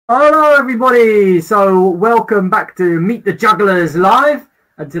Hello everybody, so welcome back to Meet the Jugglers live,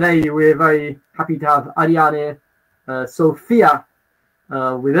 and today we're very happy to have Ariane, Sofia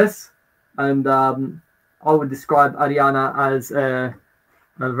with us, and I would describe Ariane as a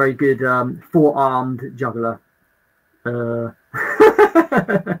very good four-armed juggler.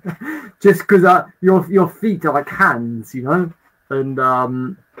 Just because your feet are like hands, you know,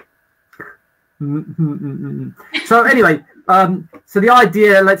 and so anyway, so the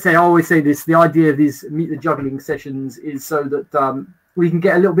idea, let's say, I always say this, the idea of these Meet the Juggling sessions is so that we can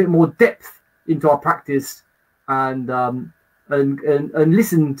get a little bit more depth into our practice and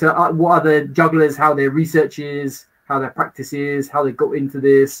listen to what other jugglers, how their research is, how their practice is, how they got into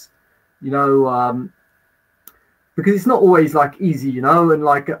this, you know, because it's not always like easy, you know, and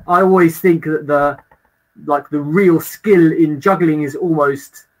like I always think that the real skill in juggling is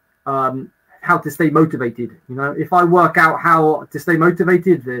almost how to stay motivated. You know, if I work out how to stay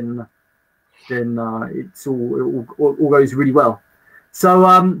motivated, then it's all goes really well. So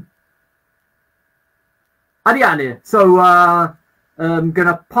Ariane, so I'm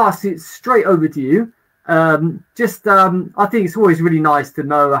gonna pass it straight over to you. I think it's always really nice to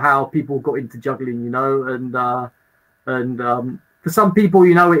know how people got into juggling, you know, and for some people,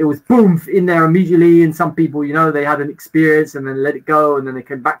 you know, it was boom in there immediately, and some people, you know, they had an experience and then let it go and then they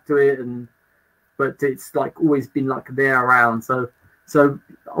came back to it, but it's like always been like there around. So I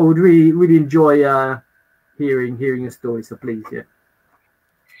would really enjoy hearing your story. So please, yeah.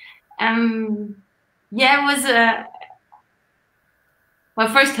 Yeah, it was well,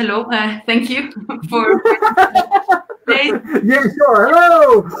 first, hello, thank you for yeah, sure,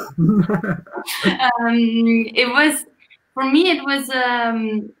 hello. It was, for me, it was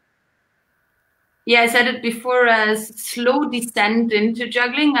yeah, I said it before, a slow descent into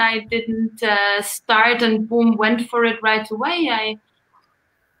juggling. I didn't start and boom, went for it right away. I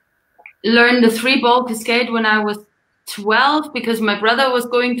learned the 3-ball cascade when I was 12 because my brother was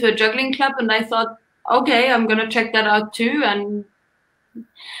going to a juggling club, and I thought, okay, I'm gonna check that out too. And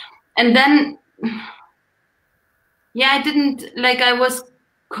then, yeah, I didn't, like, I was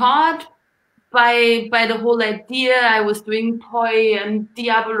caught by the whole idea. I was doing poi and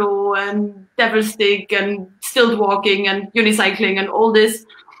diabolo and devil stick and stilt walking and unicycling and all this.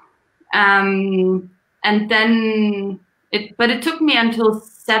 And then it took me until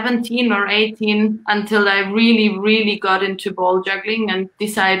 17 or 18 until I really got into ball juggling and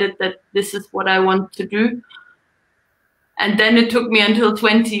decided that this is what I want to do. And then it took me until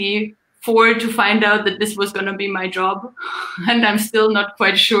 24 to find out that this was going to be my job. And I'm still not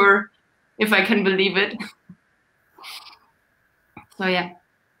quite sure if I can believe it. So yeah,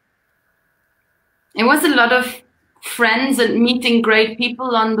 it was a lot of friends and meeting great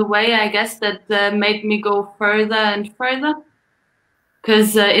people on the way, I guess, that made me go further and further.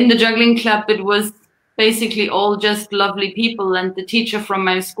 Because in the juggling club, it was basically all just lovely people, and the teacher from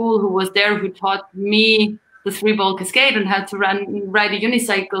my school who was there, who taught me the 3-ball cascade and how to ride a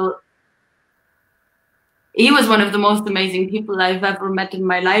unicycle, he was one of the most amazing people I've ever met in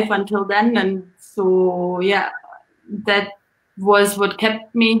my life until then. And so, yeah, that was what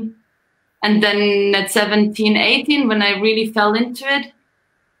kept me. And then at 17, 18, when I really fell into it,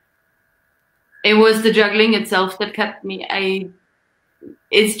 it was the juggling itself that kept me.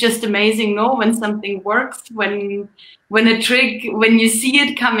 It's just amazing, no, when something works, when a trick, when you see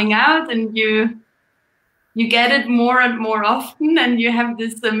it coming out and you get it more and more often, and you have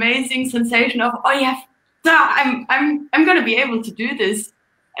this amazing sensation of, oh yeah, I'm gonna be able to do this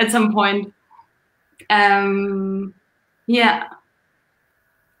at some point. Yeah.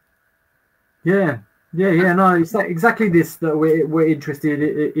 No, it's like exactly this that we're interested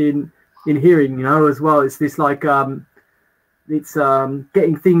in hearing, you know, as well. It's this like it's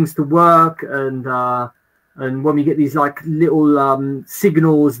getting things to work, and when we get these like little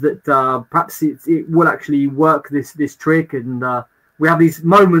signals that perhaps it will actually work this trick, and we have these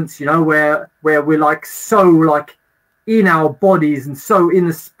moments, you know, where we're like so like in our bodies and so in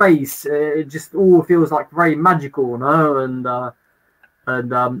the space, it just all feels like very magical, you know,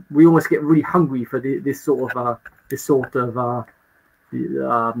 and we almost get really hungry for this sort of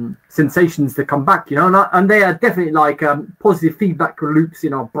sensations to come back, you know, and they are definitely like positive feedback loops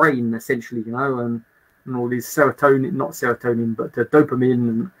in our brain, essentially, you know, and all these serotonin, not serotonin, but dopamine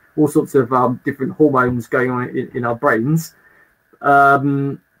and all sorts of different hormones going on in our brains.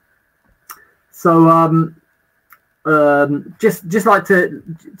 Just like to,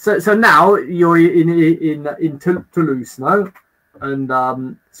 so now you're in Toulouse, no? And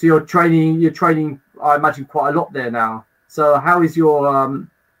so you're training, I imagine, quite a lot there now. So how is your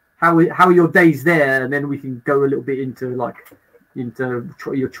how are your days there? And then we can go a little bit into like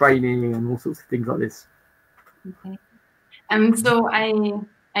your training and all sorts of things like this. Okay. So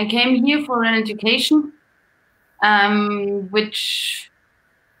I came here for an education, which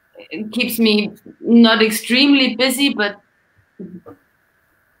keeps me not extremely busy, but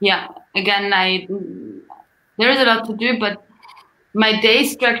yeah, again, there is a lot to do, but my day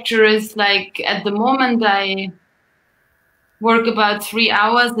structure is like, at the moment I work about 3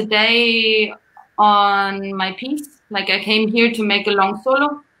 hours a day on my piece. Like, I came here to make a long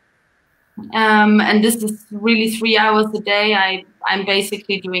solo. And this is really 3 hours a day. I'm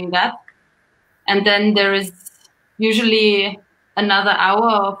basically doing that. And then there is usually another hour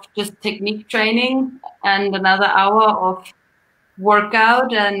of just technique training and another hour of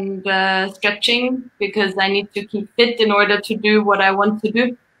workout and stretching, because I need to keep fit in order to do what I want to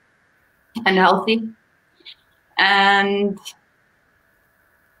do and healthy. And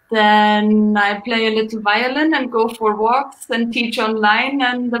then I play a little violin and go for walks and teach online.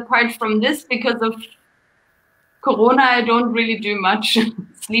 And apart from this, because of Corona, I don't really do much.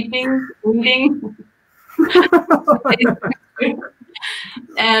 Sleeping, reading.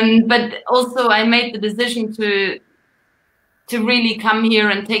 But also I made the decision to really come here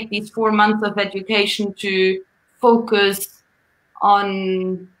and take these 4 months of education to focus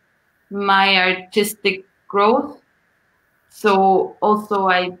on my artistic growth. So also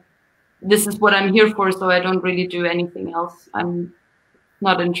this is what I'm here for, so I don't really do anything else. I'm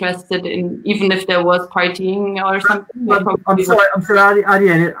not interested in, even if there was partying or something. I'm sorry,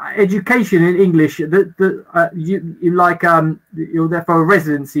 Ariane. Education in English. You like you're there for a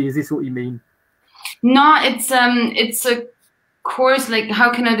residency. Is this what you mean? No, it's a course. Like,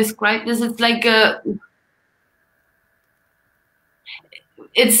 how can I describe this? It's like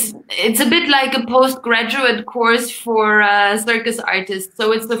it's a bit like a postgraduate course for circus artists.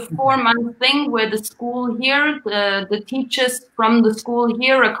 So it's a 4-month thing where the school here, the teachers from the school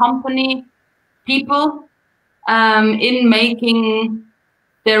here accompany people in making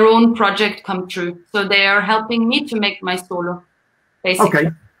their own project come true. So they are helping me to make my solo,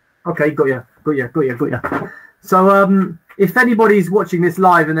 basically. Okay, got you. So if anybody's watching this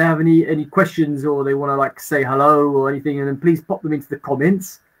live and they have any questions, or they want to like say hello or anything, and then please pop them into the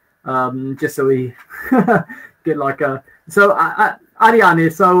comments, just so we get like a. So Ariane,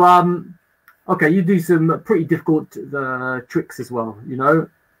 so okay, you do some pretty difficult tricks as well, you know,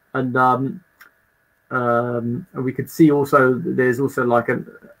 and we could see also there's also like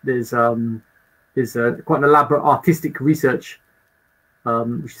there's quite an elaborate artistic research,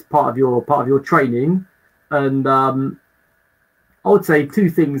 which is part of your training. And I would say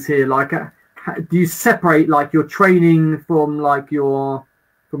 2 things here. Like, do you separate like your training from like your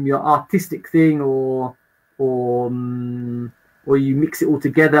artistic thing, or you mix it all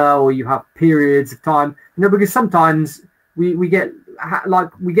together, or you have periods of time? You know, because sometimes we get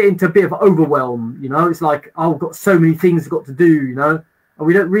into a bit of overwhelm. You know, it's like, oh, I've got so many things I've got to do. You know, and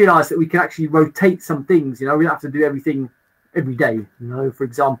we don't realize that we can actually rotate some things. You know, we don't have to do everything every day, you know, for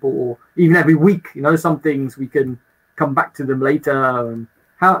example, or even every week. You know, some things we can come back to them later.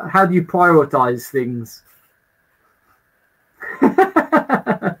 How do you prioritize things?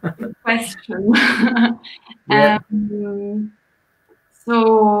 Good question. Yeah.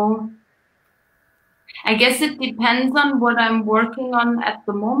 So I guess it depends on what I'm working on at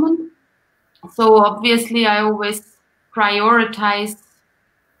the moment. So obviously I always prioritize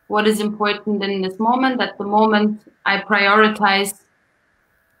what is important in this moment. At the moment, I prioritize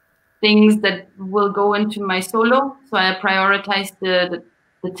things that will go into my solo. So I prioritize the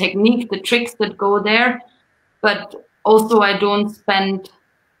technique, the tricks that go there. But also I don't spend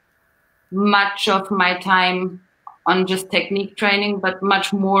much of my time on just technique training, but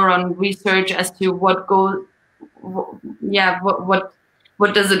much more on research as to what goes, what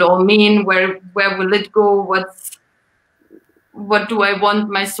does it all mean? Where will it go? What do I want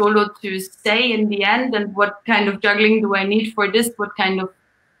my solo to say in the end, and what kind of juggling do I need for this? What kind of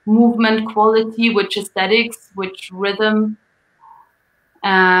movement quality, which aesthetics, which rhythm,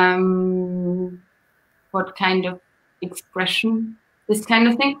 what kind of expression, this kind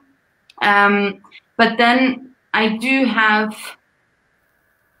of thing. But then I do have,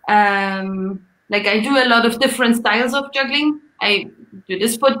 I do a lot of different styles of juggling. I do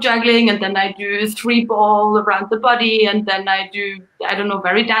this foot juggling, and then I do 3-ball around the body, and then I do, I don't know,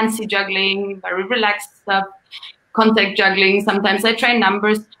 very dancey juggling, very relaxed stuff, contact juggling. Sometimes I try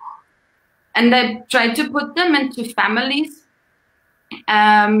numbers, and I try to put them into families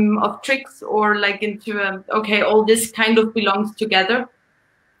of tricks, or like into okay, all this kind of belongs together.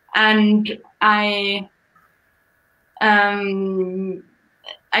 And I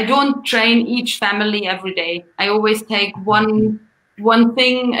I don't train each family every day. I always take one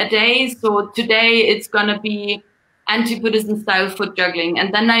thing a day. So today it's gonna be anti-Buddhism style foot juggling,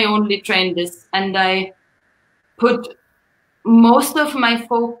 and then I only train this, and I put most of my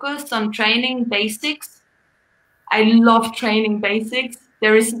focus on training basics. I love training basics.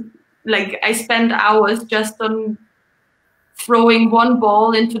 There is like, I spend hours just on throwing one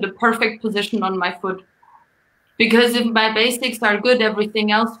ball into the perfect position on my foot. Because if my basics are good,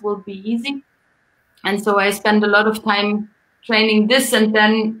 everything else will be easy. And so I spend a lot of time training this, and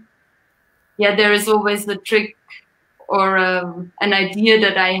then, yeah, there is always a trick or an idea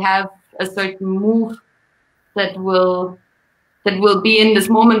that I have a certain move that will be in this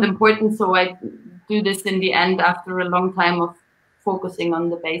moment important. So I do this in the end after a long time of focusing on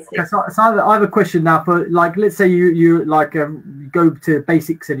the basics. Okay, so I have a question now for, like, let's say you like go to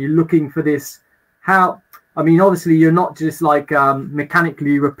basics and you're looking for this. How, I mean, obviously you're not just like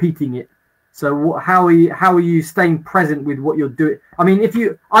mechanically repeating it. So how are you staying present with what you're doing? I mean,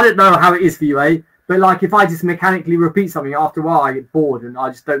 I don't know how it is for you, eh? But like, if I just mechanically repeat something, after a while I get bored and I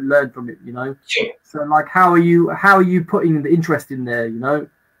just don't learn from it, you know? Sure. So like, how are you putting the interest in there, you know?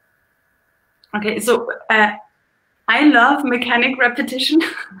 Okay, so I love mechanic repetition.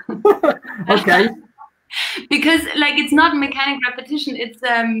 Okay. Because like, it's not mechanic repetition, it's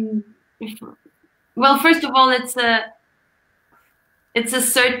well, first of all, it's a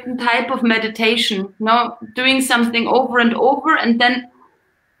certain type of meditation, no? Doing something over and over, and then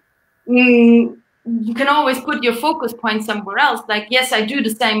you can always put your focus point somewhere else. Like, yes, I do the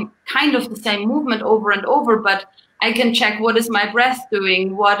same movement over and over, but I can check, what is my breath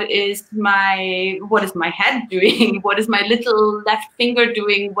doing? What is my head doing? What is my little left finger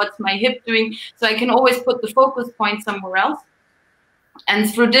doing? What's my hip doing? So I can always put the focus point somewhere else. And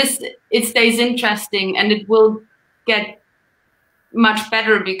through this, it stays interesting, and it will get much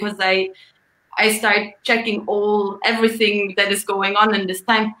better because I start checking everything that is going on in this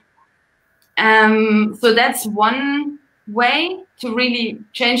time. So that's one way to really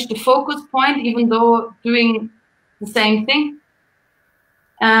change the focus point, even though doing the same thing.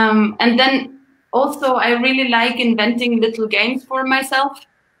 And then also, I really like inventing little games for myself.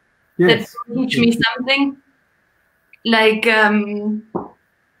 Yes. That teach me something. Like,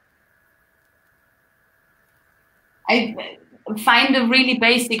 I find a really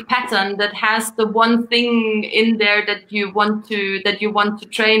basic pattern that has the one thing in there that you want to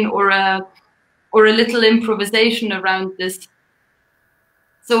train, or a little improvisation around this.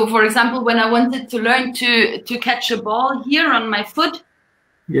 So, for example, when I wanted to learn to catch a ball here on my foot,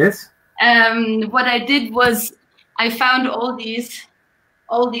 yes, what I did was I found all these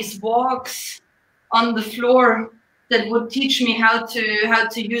walks on the floor that would teach me how to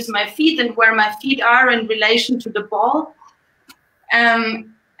use my feet and where my feet are in relation to the ball.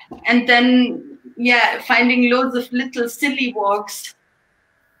 And then, yeah, finding loads of little silly walks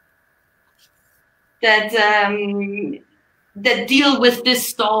that deal with this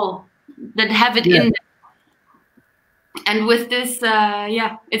stall, that have it in there. And with this,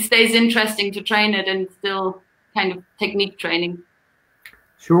 yeah, it stays interesting to train it, and still kind of technique training.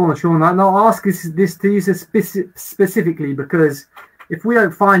 Sure. Now I'll ask this to you specifically, because if we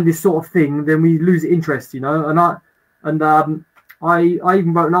don't find this sort of thing, then we lose interest, you know. And I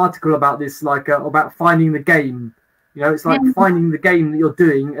even wrote an article about this, like about finding the game. You know, it's like finding the game that you're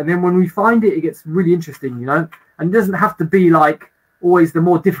doing, and then when we find it, it gets really interesting, you know. And it doesn't have to be like always the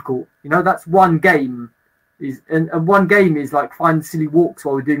more difficult, you know. That's one game, and one game is like find silly walks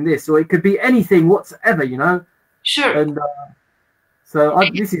while we're doing this, or it could be anything whatsoever, you know. Sure. And so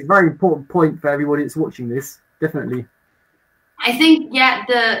this is a very important point for everybody that's watching this, definitely. I think, yeah,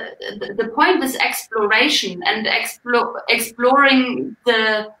 the point is exploration, and exploring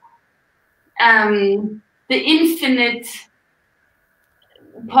the infinite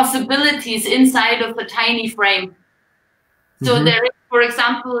possibilities inside of a tiny frame. So there is, for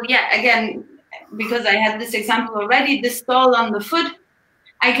example, yeah, again, because I had this example already, this stall on the foot,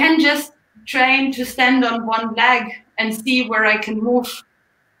 I can just train to stand on one leg and see where I can move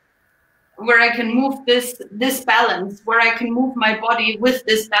this balance, where I can move my body with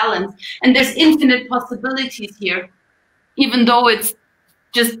this balance. And there's infinite possibilities here, even though it's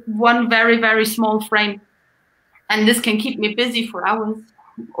just one very, very small frame. And this can keep me busy for hours.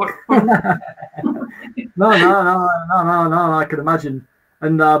 No, I can imagine.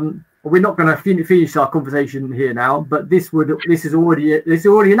 And we're not going to finish our conversation here now, but this is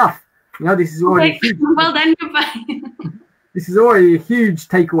already enough. You know, this is already huge. Well, then goodbye. This is already a huge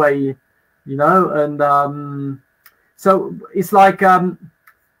takeaway, you know. And so it's like, you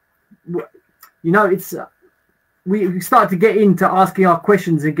know, it's we started to get into asking our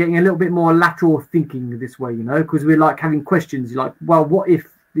questions and getting a little bit more lateral thinking this way, you know, because we're like having questions. You're like, well, what if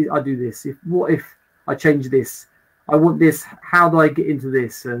I do this? What if I change this? I want this. How do I get into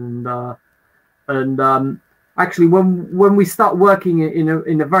this? And actually, when we start working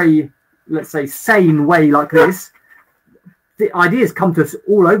in a very, let's say, sane way like this, the ideas come to us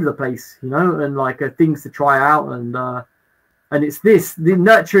all over the place, you know, and like things to try out, and it's the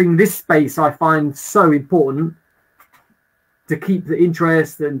nurturing this space I find so important to keep the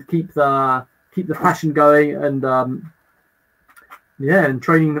interest and keep the passion going, and and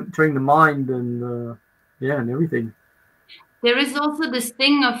training the mind, and and everything. There is also this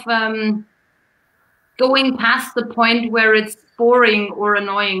thing of going past the point where it's boring or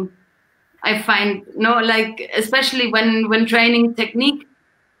annoying. I find, like, especially when training technique,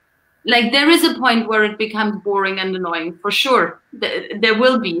 like there is a point where it becomes boring and annoying, for sure. There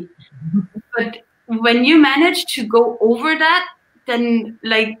will be. But when you manage to go over that, then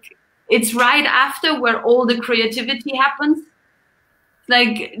like it's right after where all the creativity happens.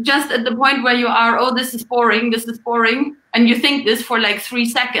 Like just at the point where you are, oh, this is boring, and you think this for like 3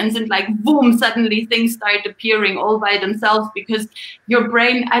 seconds, and like boom, suddenly things start appearing all by themselves because your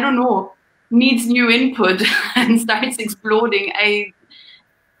brain, I don't know, needs new input and starts exploding.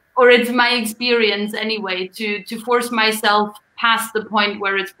 Or it's my experience anyway, to force myself past the point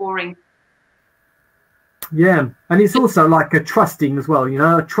where it's boring. Yeah, and it's also like a trusting as well, you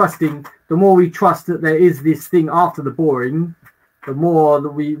know, trusting. The more we trust that there is this thing after the boring, the more that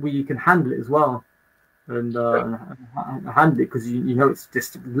we can handle it as well, and handle it, because you know it's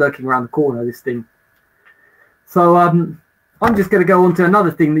just lurking around the corner, this thing. So I'm just going to go on to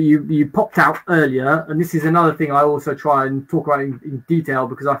another thing that you popped out earlier, and this is another thing I also try and talk about in detail,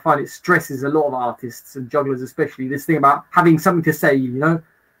 because I find it stresses a lot of artists and jugglers, especially this thing about having something to say. You know,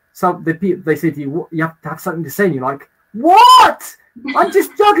 so they say to you, you have to have something to say, and you're like, what? I'm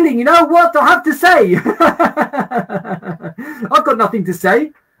just juggling, you know, what do I have to say? I've got nothing to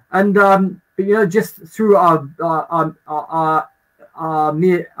say. And but you know, just through our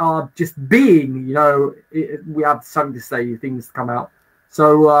just being, you know, we have something to say, things come out.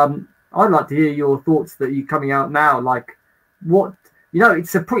 So I'd like to hear your thoughts that you're coming out now, like what, you know,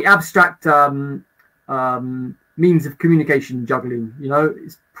 it's a pretty abstract means of communication, juggling, you know,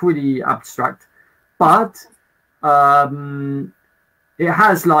 it's pretty abstract, but it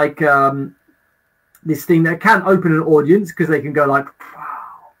has like this thing that can open an audience, because they can go like,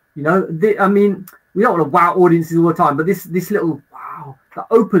 wow, you know, I mean, we don't want to wow audiences all the time, but this little wow that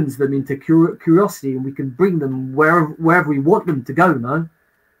opens them into curiosity, and we can bring them wherever we want them to go, no?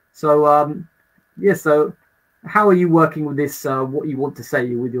 So yeah, so how are you working with this, what you want to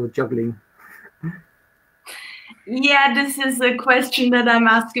say with your juggling? Yeah, this is a question that I'm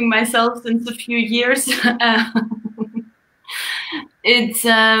asking myself since a few years. It's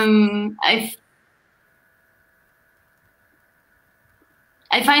I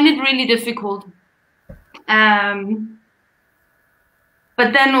find it really difficult, but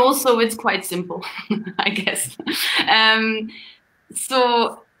then also it's quite simple, I guess.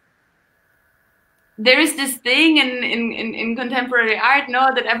 So there is this thing in contemporary art,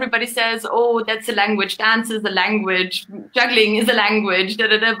 no, that everybody says, oh, that's a language, dance is a language, juggling is a language, da,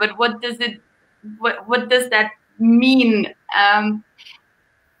 da, da. But what does that mean?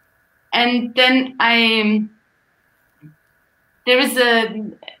 And then there is a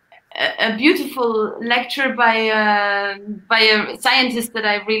beautiful lecture by a scientist that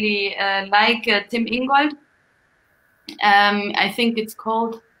I really like, Tim Ingold. I think it's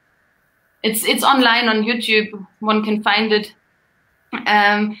called. It's online on YouTube. One can find it.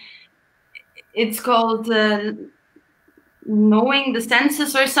 It's called Knowing the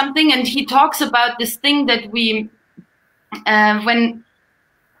Senses or something, and he talks about this thing that we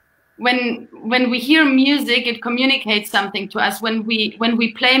when we hear music, it communicates something to us. When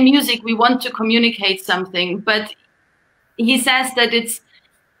we play music, we want to communicate something, but he says that it's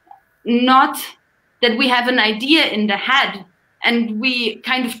not that we have an idea in the head and we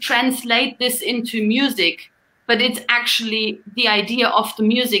kind of translate this into music, but it's actually the idea of the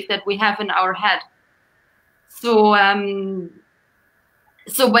music that we have in our head. So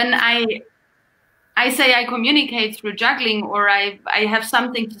so when I say I communicate through juggling, or I have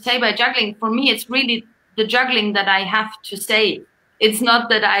something to say by juggling, for me it's really the juggling that I have to say. It's not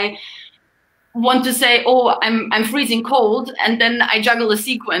that I want to say, oh, I'm freezing cold, and then I juggle a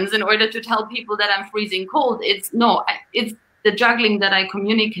sequence in order to tell people that I'm freezing cold. It's the juggling that I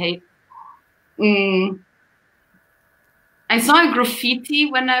communicate. I saw a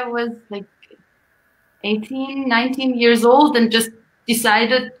graffiti when I was like 18, 19 years old, and just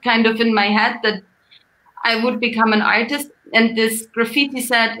decided kind of in my head that I would become an artist. And this graffiti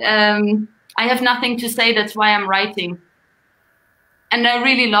said, I have nothing to say, that's why I'm writing. And I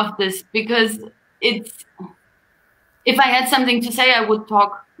really love this because it's, if I had something to say, I would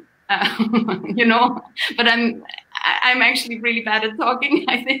talk, you know, but I'm actually really bad at talking,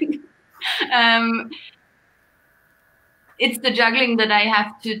 I think. It's the juggling that I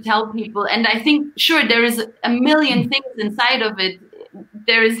have to tell people. And I think, sure, there is a million things inside of it.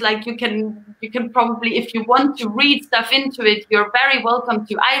 There is like, you can probably, if you want to read stuff into it, you're very welcome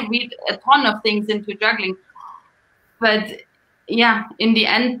to. I read a ton of things into juggling. But yeah, in the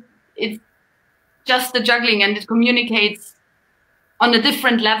end, it's just the juggling, and it communicates on a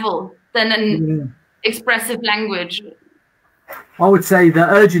different level than an expressive language. I would say the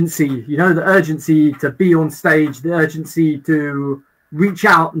urgency, you know, the urgency to be on stage, the urgency to reach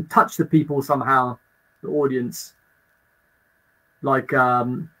out and touch the people somehow, the audience. Like,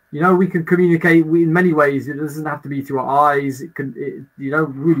 you know, we can communicate in many ways. It doesn't have to be through our eyes. It can, you know,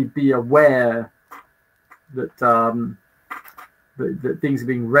 really be aware that that things are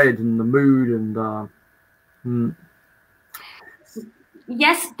being read and the mood and.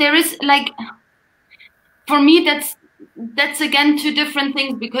 Yes, there is, like, for me, that's again two different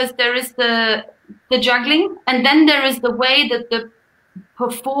things, because there is the juggling, and then there is the way that the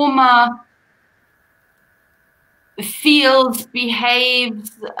performer feels,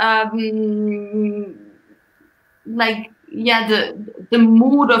 behaves, like, yeah, the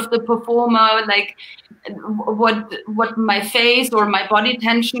mood of the performer, like what my face or my body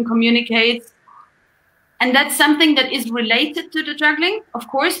tension communicates. And that's something that is related to the juggling, of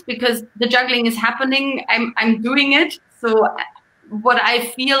course, because the juggling is happening. I'm doing it. So what I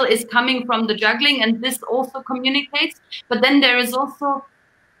feel is coming from the juggling, and this also communicates. But then there is also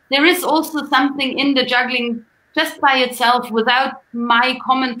something in the juggling just by itself, without my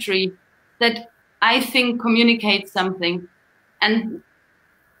commentary, that I think communicates something. And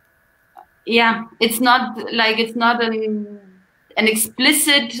yeah, it's not an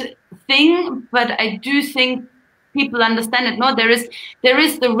explicit thing, but I do think people understand it. No, there is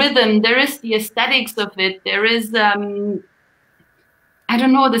the rhythm, there is the aesthetics of it, there is I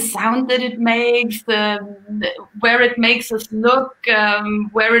don't know, the sound that it makes, where it makes us look,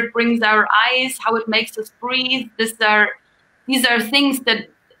 where it brings our eyes, how it makes us breathe. These are things that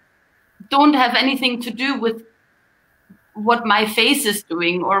don't have anything to do with what my face is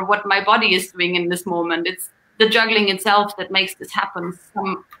doing or what my body is doing in this moment. It's the juggling itself that makes this happen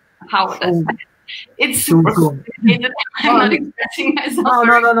somehow. It's super complicated. I'm not expressing myself.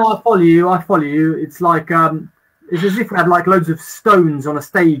 No, I follow you. It's like it's as if we had like loads of stones on a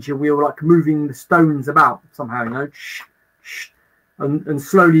stage and we were like moving the stones about somehow, you know, and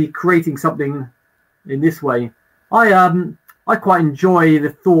slowly creating something in this way. I quite enjoy the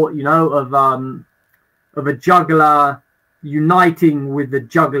thought, you know, of a juggler uniting with the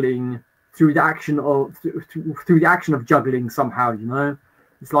juggling through the action of juggling somehow, you know.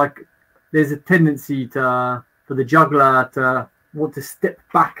 It's like there's a tendency for the juggler to want to step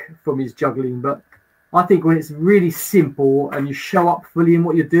back from his juggling, but I think when it's really simple and you show up fully in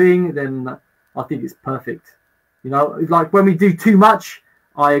what you're doing, then I think it's perfect. You know, like when we do too much,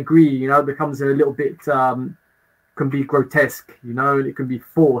 I agree, you know, it becomes a little bit can be grotesque, you know, and it can be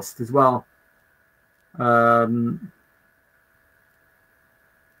forced as well.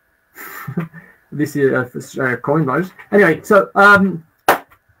 This is a coin rise. Anyway, so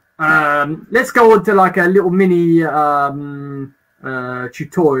let's go on to like a little mini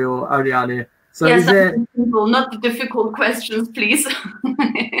tutorial, Ariane. So yes, is there simple, not the difficult questions, please.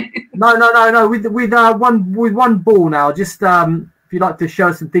 No. With one ball now. Just if you'd like to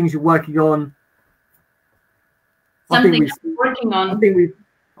show some things you're working on. Something I'm working on.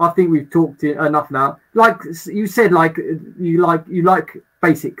 I think we've talked enough now. Like you said, like you like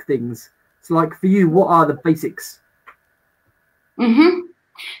basic things. So like for you, what are the basics?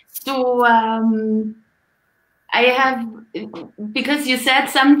 So I have, because you said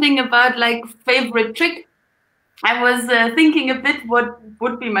something about like favorite trick, I was thinking a bit what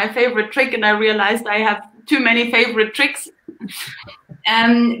would be my favorite trick, and I realized I have too many favorite tricks.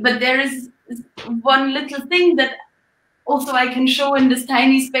 But there is one little thing that also I can show in this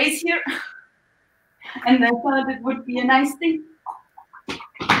tiny space here, and I thought it would be a nice thing.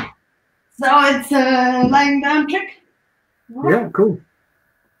 So it's a lying down trick. Yeah, cool.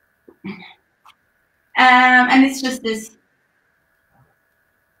 And it's just this.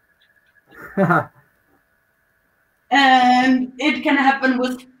 And it can happen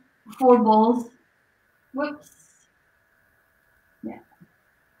with 4 balls. Whoops. Yeah.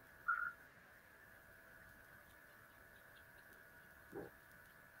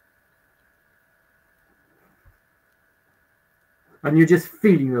 And you're just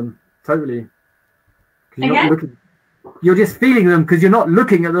feeling them totally. 'Cause you're Again? not looking. You're just feeling them because you're not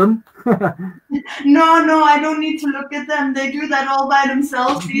looking at them. No, I don't need to look at them. They do that all by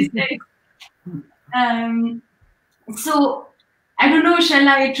themselves these days. So I don't know. Shall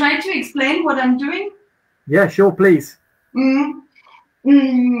I try to explain what I'm doing? Yeah, sure, please.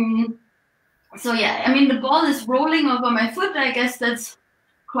 So yeah, I mean, the ball is rolling over my foot. I guess that's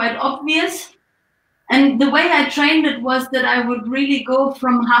quite obvious. And the way I trained it was that I would really go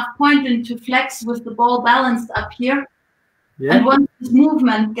from half point into flex with the ball balanced up here. Yeah. And once this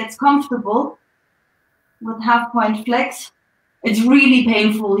movement gets comfortable with half point flex, it's really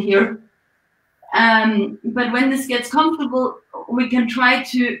painful here. But when this gets comfortable, we can try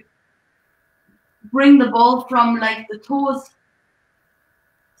to bring the ball from like the toes,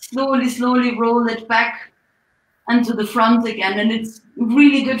 slowly roll it back and to the front again. And it's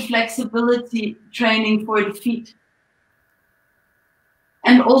really good flexibility training for the feet.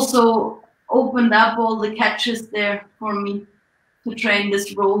 And also opened up all the catches there for me to train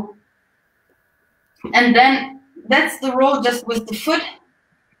this roll. And then that's the roll just with the foot.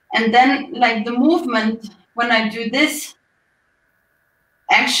 And then like the movement, when I do this,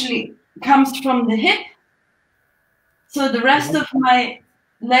 actually comes from the hip. So the rest of my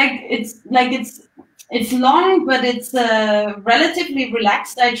leg, it's long, but it's relatively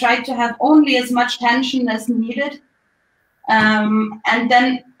relaxed. I try to have only as much tension as needed. And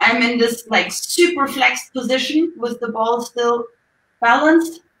then I'm in this like super flexed position with the ball still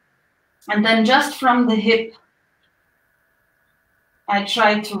balanced. And then just from the hip, I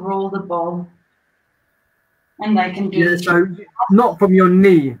try to roll the ball. And I can do this. So not from your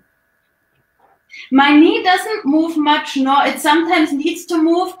knee. My knee doesn't move much. No, it sometimes needs to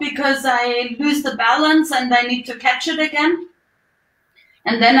move because I lose the balance and I need to catch it again.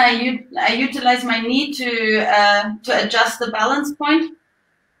 And then I utilize my knee to adjust the balance point.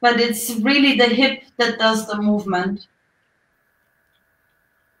 But it's really the hip that does the movement.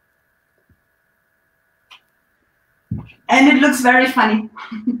 And it looks very funny.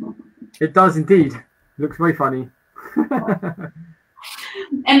 It does indeed. It looks very funny.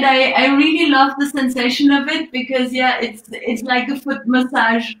 And I really love the sensation of it because yeah, it's like a foot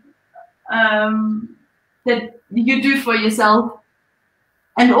massage that you do for yourself.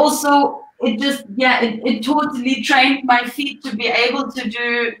 And also it just it totally trained my feet to be able to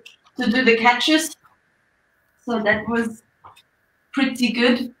do the catches. So that was pretty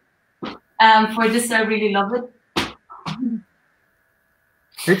good. For this I really love it.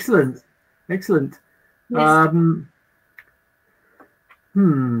 Excellent. Excellent. Yes.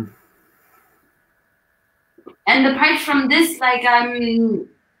 And apart from this, like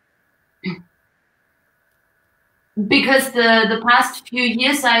because the past few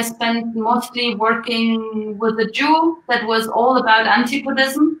years I spent mostly working with a duo that was all about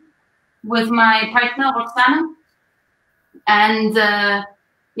antipodism with my partner Roxana. And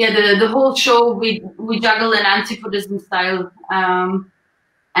the whole show we juggle in antipodism style.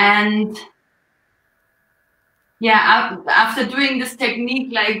 And yeah, after doing this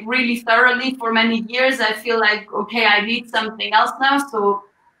technique like really thoroughly for many years, I feel like, okay, I need something else now. So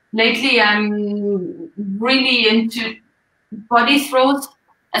lately I'm really into body throws,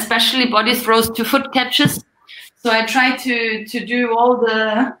 especially body throws to foot catches. So I try to do all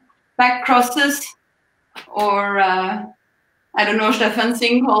the back crosses, or I don't know, Stefan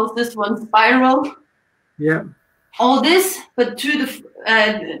Singh calls this one spiral. Yeah. All this, but to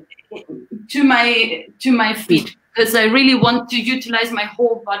my feet, because I really want to utilize my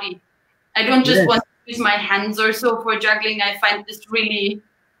whole body. I don't just want to use my hands or so for juggling. I find this really,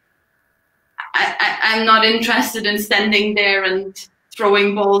 I'm not interested in standing there and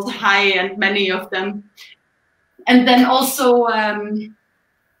throwing balls high and many of them. And then also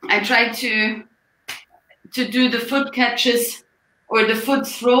I try to do the foot catches or the foot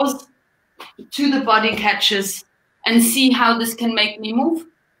throws to the body catches and see how this can make me move.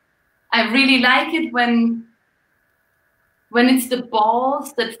 I really like it when it's the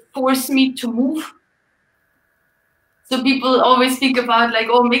balls that force me to move. So people always speak about like,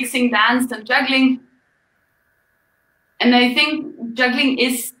 oh, mixing dance and juggling. And I think juggling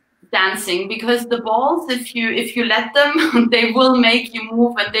is dancing, because the balls, if you let them, they will make you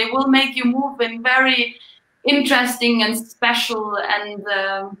move, and they will make you move in very interesting and special and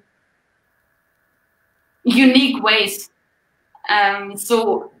unique ways.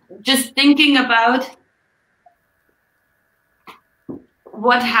 So just thinking about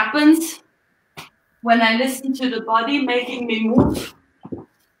what happens when I listen to the body making me move.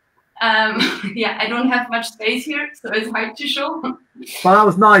 Yeah, I don't have much space here, so it's hard to show. Well, that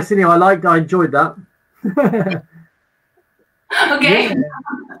was nice. Anyway, I enjoyed that. Okay.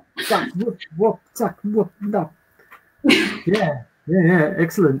 Yeah,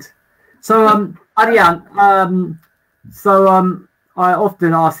 excellent. So, Ariane, I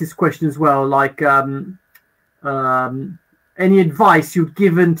often ask this question as well, like, any advice you'd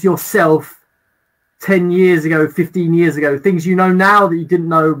given to yourself 10 years ago, 15 years ago, things you know now that you didn't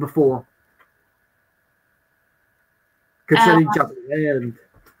know before concerning juggling?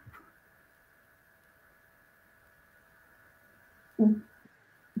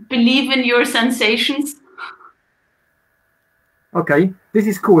 Believe in your sensations. Okay, this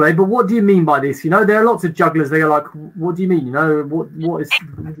is cool, eh? But what do you mean by this? You know, there are lots of jugglers. They are like, what do you mean? You know, what is?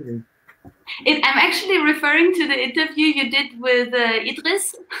 I'm actually referring to the interview you did with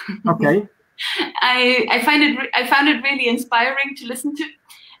Idris. Okay. I found it really inspiring to listen to,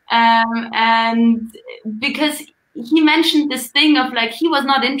 and because he mentioned this thing of like he was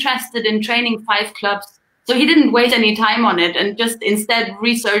not interested in training 5 clubs, so he didn't waste any time on it and just instead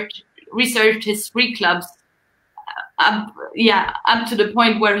researched his 3 clubs up to the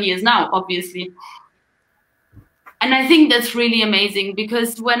point where he is now, obviously. And I think that's really amazing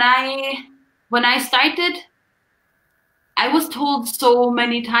because when I started, I was told so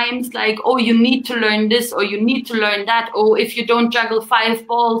many times like, oh, you need to learn this or you need to learn that. Oh, if you don't juggle 5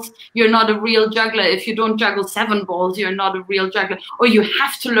 balls, you're not a real juggler. If you don't juggle 7 balls, you're not a real juggler. Or you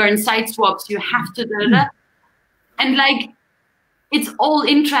have to learn side swaps. You have to do that. And like, it's all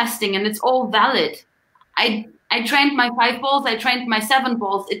interesting and it's all valid. I trained my 5 balls. I trained my 7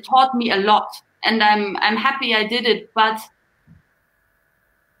 balls. It taught me a lot, and I'm happy I did it. But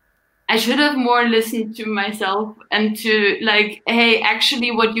I should have more listened to myself and to like, hey,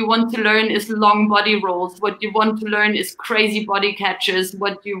 actually, what you want to learn is long body rolls. What you want to learn is crazy body catches.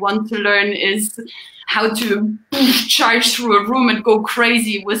 What you want to learn is how to charge through a room and go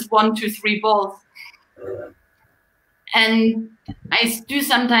crazy with 1, 2, 3 balls. And I do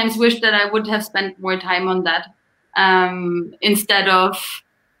sometimes wish that I would have spent more time on that instead of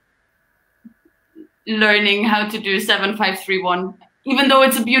learning how to do 7, 5, 3, 1. Even though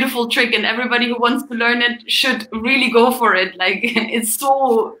it's a beautiful trick and everybody who wants to learn it should really go for it. Like, it's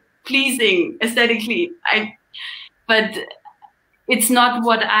so pleasing aesthetically. But it's not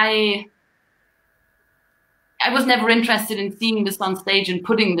what I was never interested in seeing this on stage and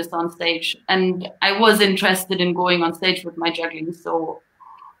putting this on stage. And I was interested in going on stage with my juggling. So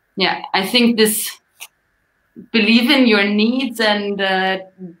yeah, I think this believe in your needs and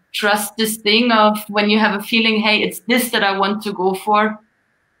trust this thing of when you have a feeling, hey, it's this that I want to go for,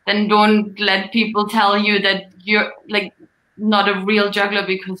 then don't let people tell you that you're like not a real juggler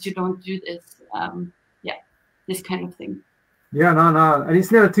because you don't do this. This kind of thing. Yeah, no. And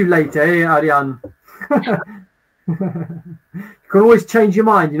it's never too late, eh, Ariane? You can always change your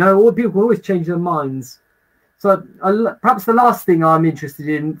mind, you know, all people can always change their minds. So perhaps the last thing I'm interested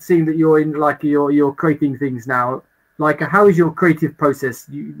in, seeing that you're in like you're creating things now, like how is your creative process?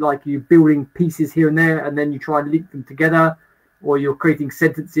 You building pieces here and there and then you try and link them together, or you're creating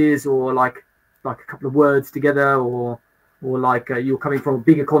sentences or like a couple of words together, or like you're coming from a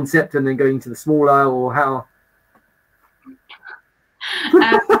bigger concept and then going to the smaller, or how?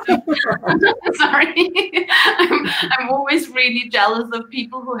 Sorry, I'm always really jealous of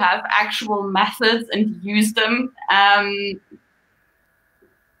people who have actual methods and use them. I'm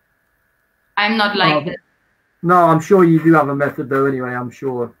not like that. No, I'm sure you do have a method though. Anyway, I'm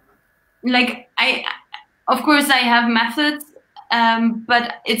sure. Like of course I have methods,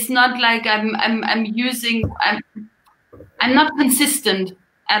 but it's not like I'm not consistent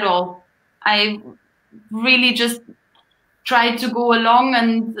at all. I really just try to go along,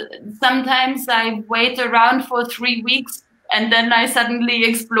 and sometimes I wait around for 3 weeks and then I suddenly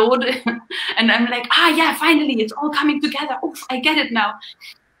explode and I'm like, yeah, finally it's all coming together. Oh, I get it now.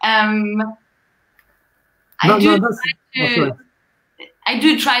 I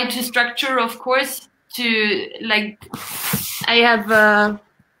do try to structure, of course, to like, I have a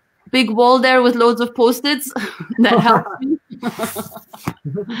big wall there with loads of post-its that helps me.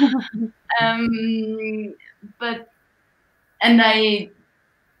 And I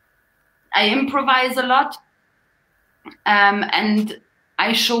improvise a lot, and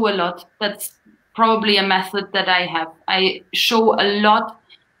I show a lot. That's probably a method that I have. I show a lot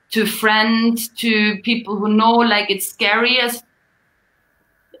to friends, to people who know, like it's scary as.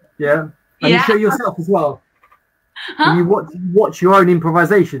 Yeah, and you show yourself as well. Huh? You watch your own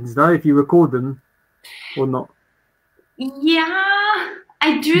improvisations, though, if you record them, or not. Yeah,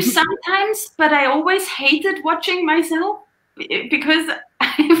 I do sometimes, but I always hated watching myself, because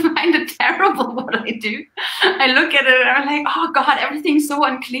I find it terrible. terrible what I do. I look at it and I'm like, oh God, everything's so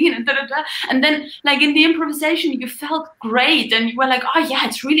unclean and da, da, da. And then like in the improvisation, you felt great and you were like, oh yeah,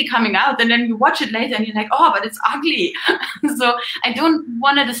 it's really coming out. And then you watch it later and you're like, oh, but it's ugly. So I don't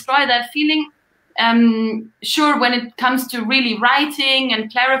want to destroy that feeling. Sure, when it comes to really writing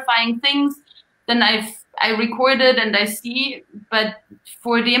and clarifying things, then I record it and I see, but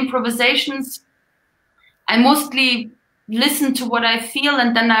for the improvisations, I mostly listen to what I feel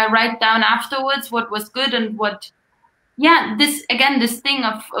and then I write down afterwards what was good and what, yeah, this thing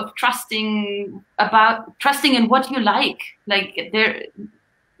of trusting in what you like there,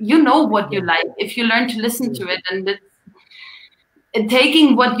 you know what you like if you learn to listen to it, and it's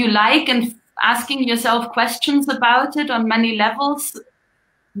taking what you like and asking yourself questions about it on many levels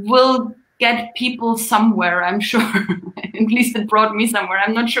will get people somewhere, I'm sure. At least it brought me somewhere.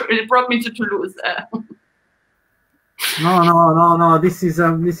 I'm not sure. It brought me to Toulouse. No. This is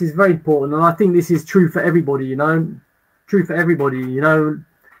very important, and I think this is true for everybody. You know, true for everybody. You know,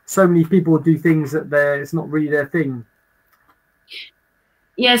 so many people do things that it's not really their thing.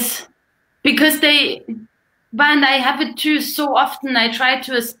 Yes, because and I have it too. So often I try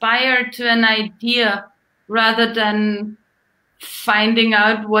to aspire to an idea rather than finding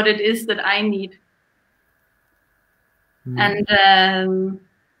out what it is that I need. And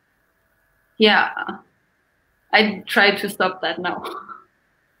yeah, I try to stop that now.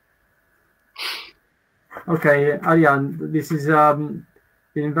 Okay, Ariane, this has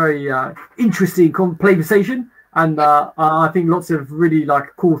been a very interesting conversation, and I think lots of really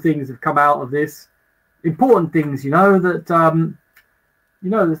cool things have come out of this. Important things, you know, that you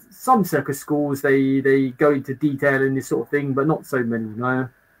know, some circus schools they go into detail in this sort of thing, but not so many. You know,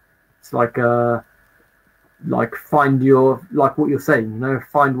 it's like find your, what you're saying, you know,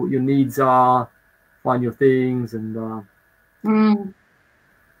 find what your needs are, find your things, and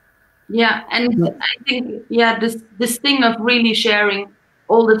yeah, and I think this thing of really sharing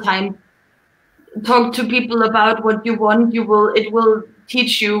all the time, talk to people about what you want. It will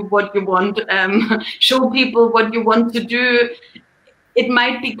teach you what you want. Show people what you want to do. It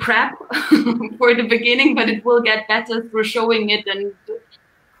might be crap for the beginning, but it will get better through showing it, and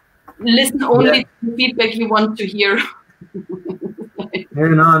listen only to the feedback you want to hear.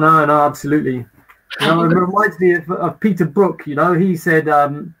 No, absolutely. You know, it reminds me of Peter Brook. You know, he said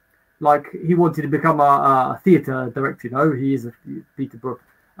he wanted to become a theatre director. You know, he is Peter Brook,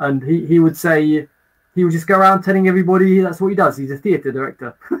 and he would say he would just go around telling everybody that's what he does. He's a theatre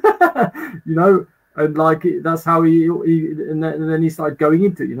director. You know. And that's how he and then he started going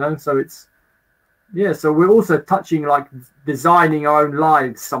into it, you know. So it's so we're also touching designing our own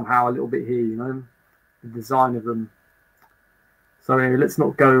lives somehow a little bit here, you know, the design of them. So anyway, let's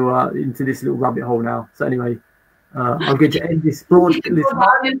not go into this little rabbit hole now. So anyway, I'm going to end this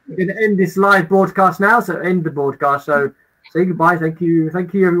live broadcast now. So end the broadcast. So say goodbye. Thank you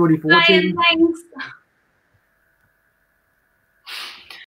everybody for watching. Thanks.